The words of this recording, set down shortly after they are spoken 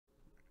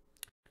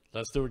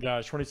Let's do it,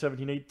 guys.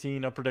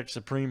 2017-18 Upper Deck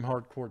Supreme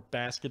Hardcourt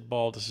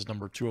Basketball. This is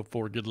number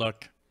 204. Good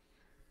luck.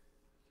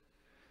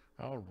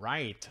 All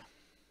right.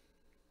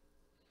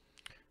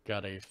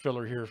 Got a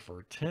filler here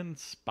for 10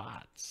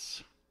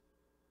 spots.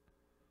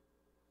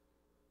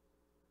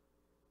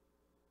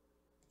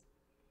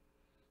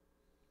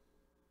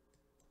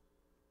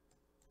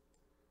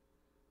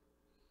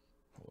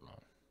 Hold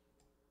on.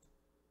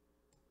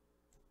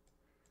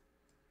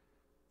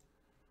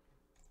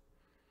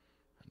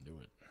 I knew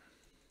it.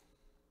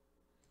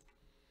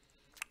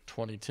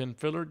 2010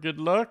 filler. Good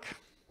luck.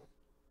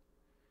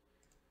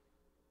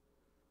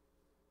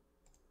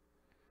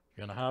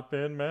 Gonna hop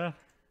in, man.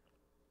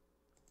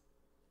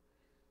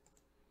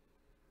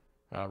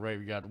 All right,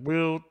 we got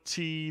Will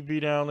T,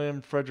 Vidal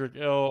M, Frederick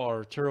L,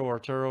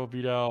 Arturo,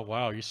 Vidal.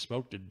 Wow, you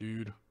smoked it,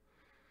 dude.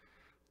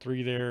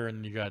 3 there,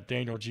 and you got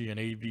Daniel G and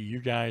AV. You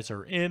guys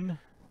are in.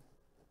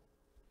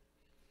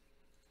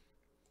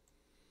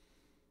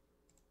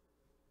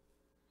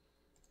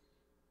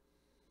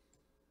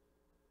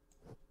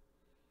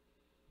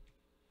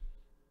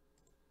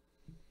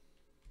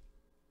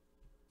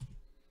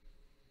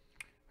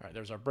 All right,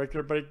 there's our break,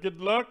 everybody.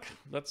 Good luck.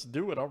 Let's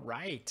do it. All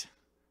right.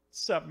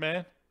 What's up,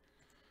 man?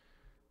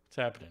 What's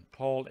happening?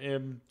 Paul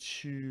M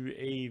to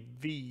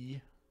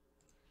AV.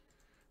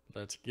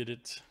 Let's get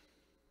it.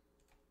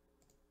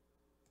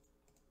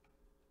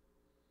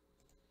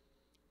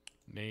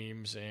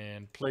 Names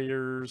and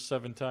players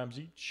 7 times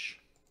each.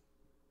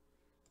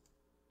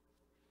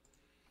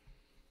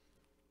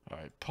 All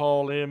right,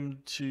 Paul M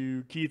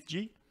to Keith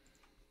G.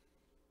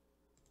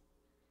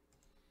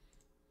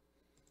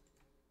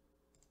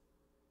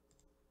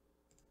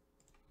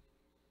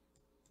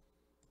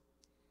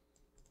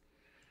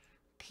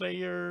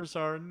 Players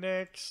are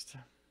next.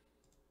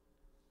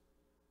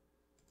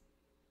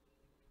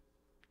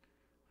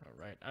 All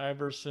right,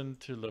 Iverson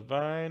to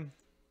Levine.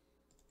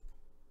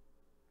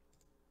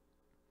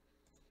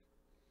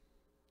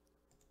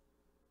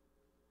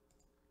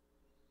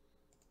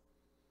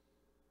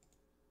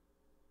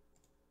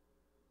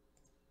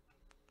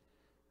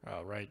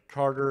 All right,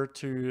 Carter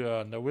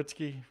to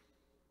Nowitzki.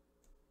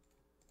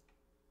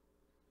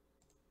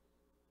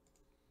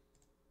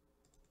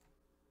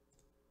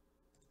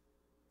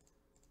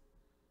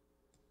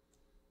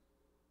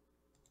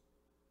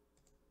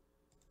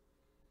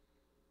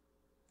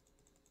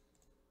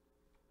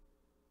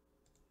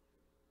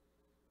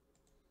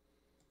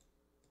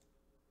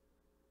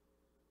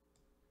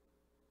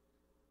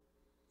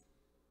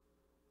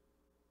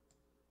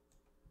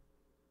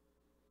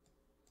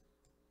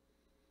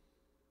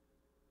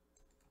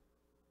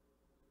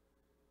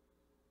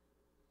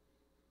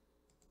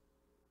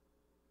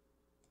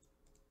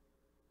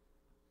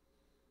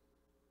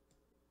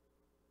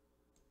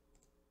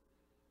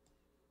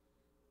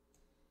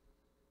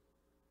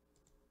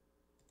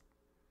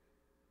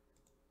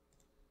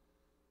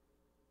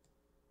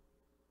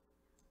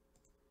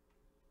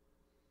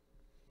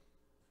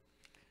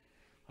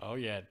 Oh,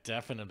 yeah,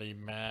 definitely,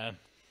 man.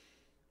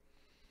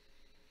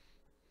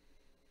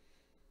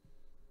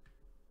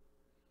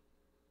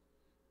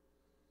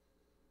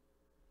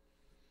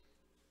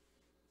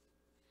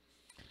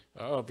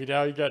 Oh,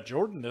 Vidal, you got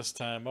Jordan this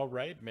time. All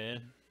right,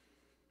 man.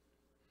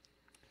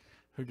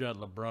 Who got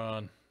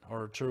LeBron?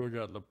 Arturo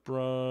got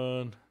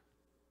LeBron.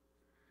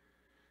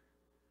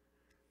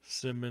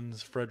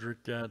 Simmons.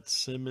 Frederick got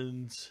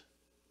Simmons.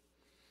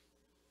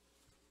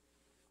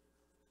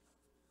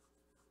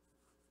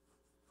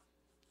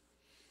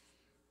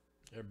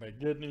 Everybody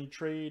good? Any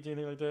trades,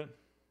 anything like that?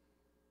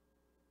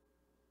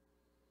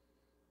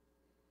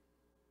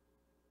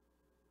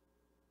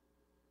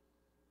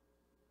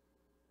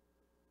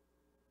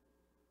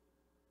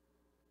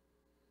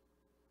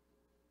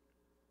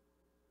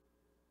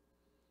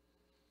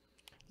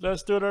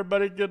 Let's do it,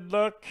 everybody. Good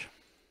luck.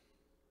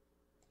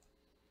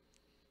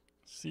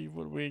 See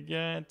what we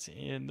got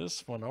in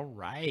this one. All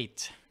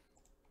right.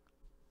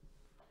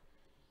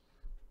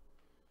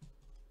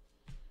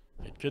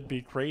 It could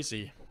be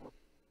crazy.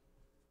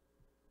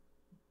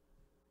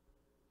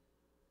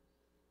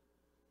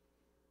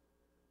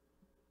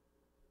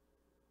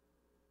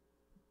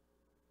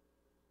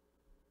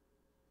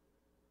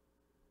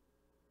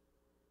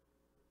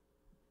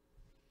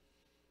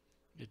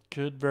 It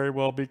could very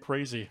well be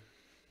crazy.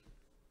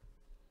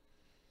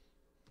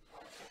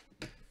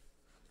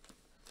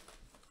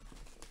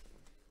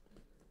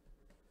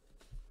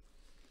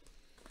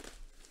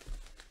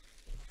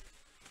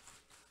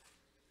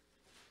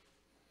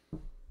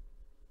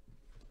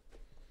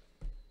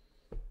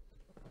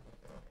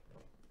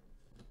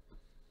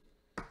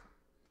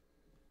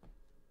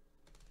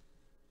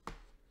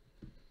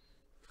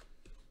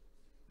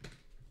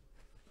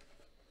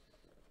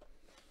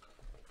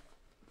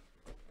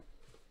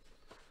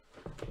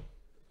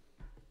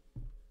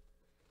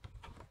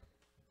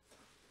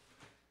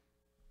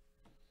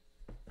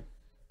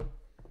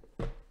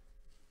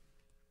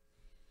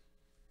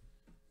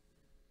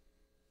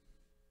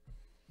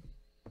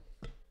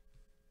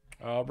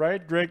 All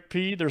right, Greg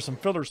P. There's some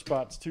filler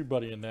spots too,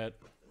 buddy, in that.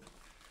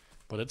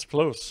 But it's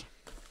close.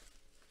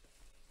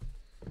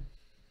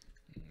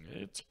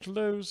 It's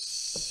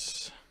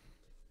close.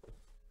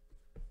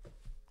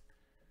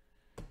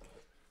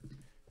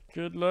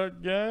 Good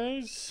luck,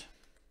 guys.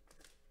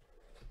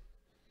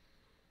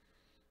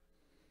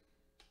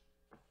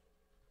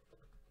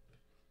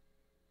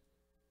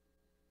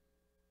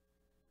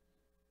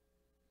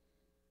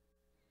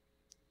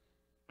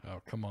 Oh,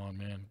 come on,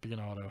 man. Be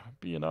an auto.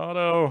 Be an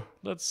auto.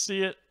 Let's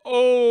see it.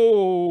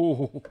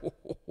 Oh,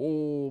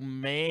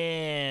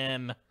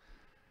 man.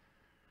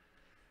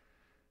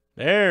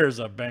 There's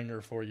a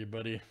banger for you,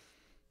 buddy.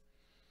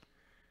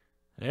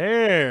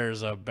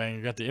 There's a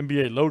banger. Got the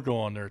NBA logo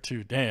on there,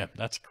 too. Damn,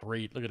 that's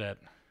great. Look at that.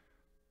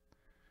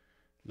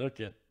 Look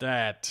at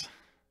that.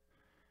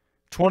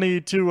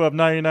 22 of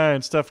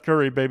 99, Steph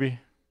Curry, baby.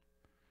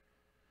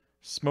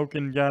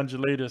 Smoking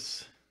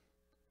Gondolatus.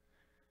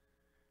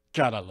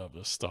 God, I love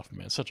this stuff,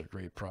 man. Such a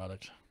great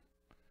product.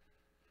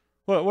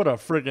 What a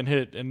friggin'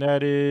 hit. And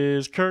that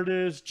is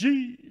Curtis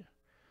G.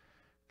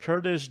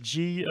 Curtis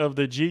G of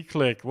the G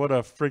Click. What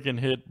a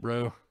friggin' hit,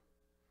 bro.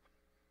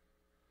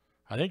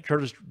 I think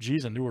Curtis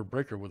G's a newer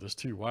breaker with us,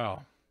 too.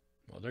 Wow.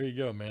 Well, there you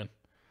go, man.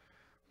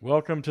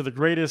 Welcome to the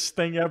greatest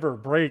thing ever,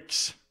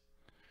 breaks.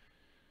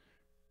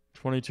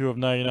 22 of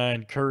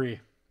 99, Curry.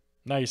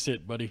 Nice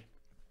hit, buddy.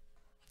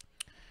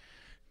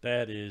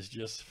 That is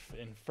just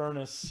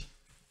infernus.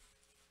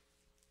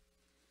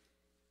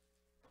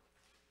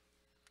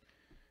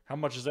 How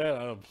much is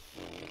that?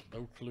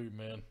 No clue,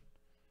 man.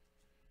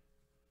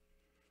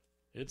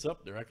 It's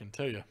up there, I can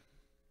tell you.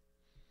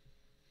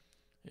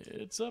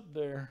 It's up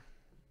there.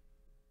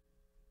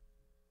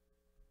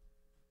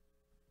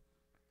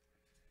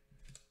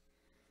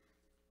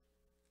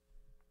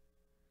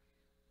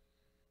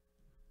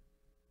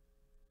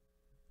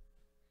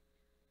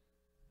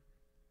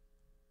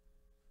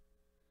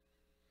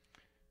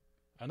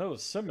 I know the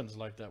Simmons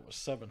like that was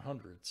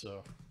 700,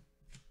 so.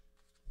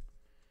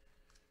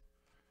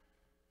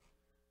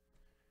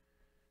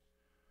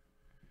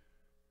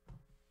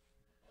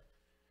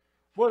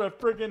 What a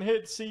friggin'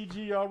 hit,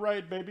 CG. All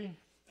right, baby.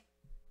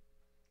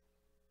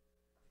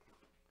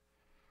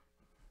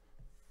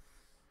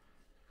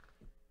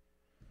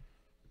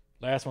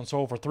 Last one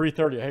sold for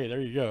 $330. Hey, there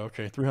you go.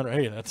 Okay, 300.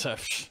 Hey, that's a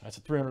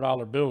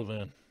 $300 bill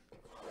then.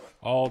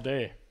 All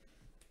day.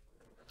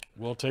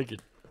 We'll take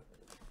it.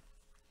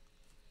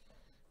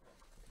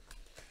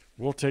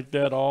 We'll take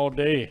that all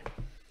day.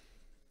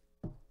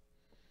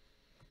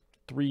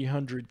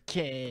 300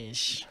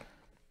 cash.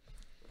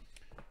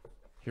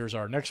 Here's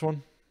our next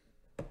one.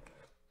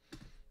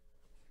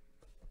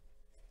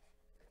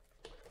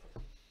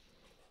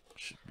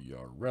 Should be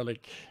our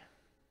relic.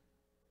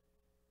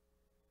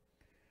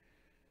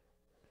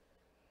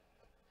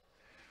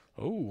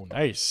 Oh,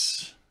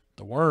 nice.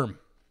 The worm.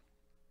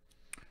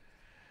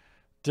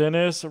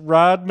 Dennis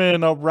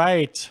Rodman. All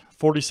right.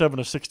 47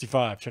 of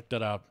 65. Check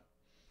that out.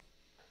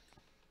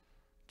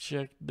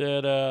 Check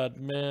that out,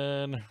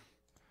 man.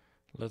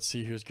 Let's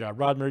see who's got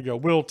Rodman. There you go.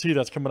 Will T.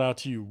 That's coming out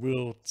to you.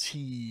 Will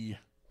T.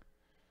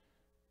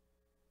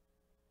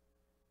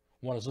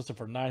 One is listed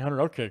for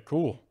 900. Okay,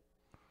 cool.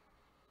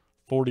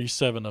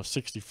 47 of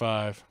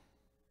 65.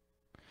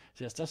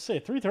 Yes, let's say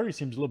 330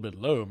 seems a little bit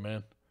low,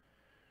 man.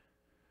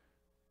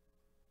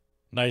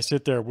 Nice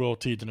hit there, Will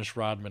T. Dennis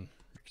Rodman.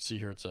 You can see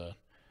here it's a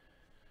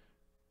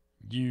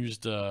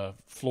used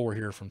floor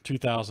here from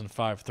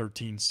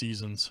 2005-13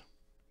 seasons.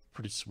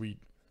 Pretty sweet.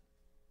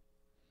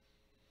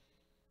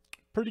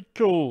 Pretty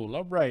cool.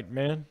 All right,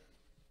 man.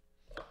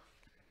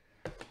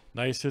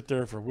 Nice hit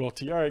there for Will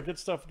T. All right, good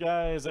stuff,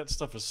 guys. That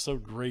stuff is so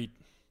great.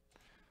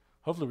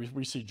 Hopefully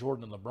we see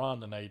Jordan and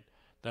LeBron tonight.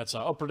 That's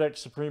Upper Deck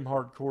Supreme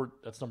Hard Court.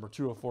 That's number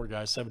 204,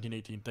 guys.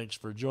 1718. Thanks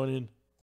for joining.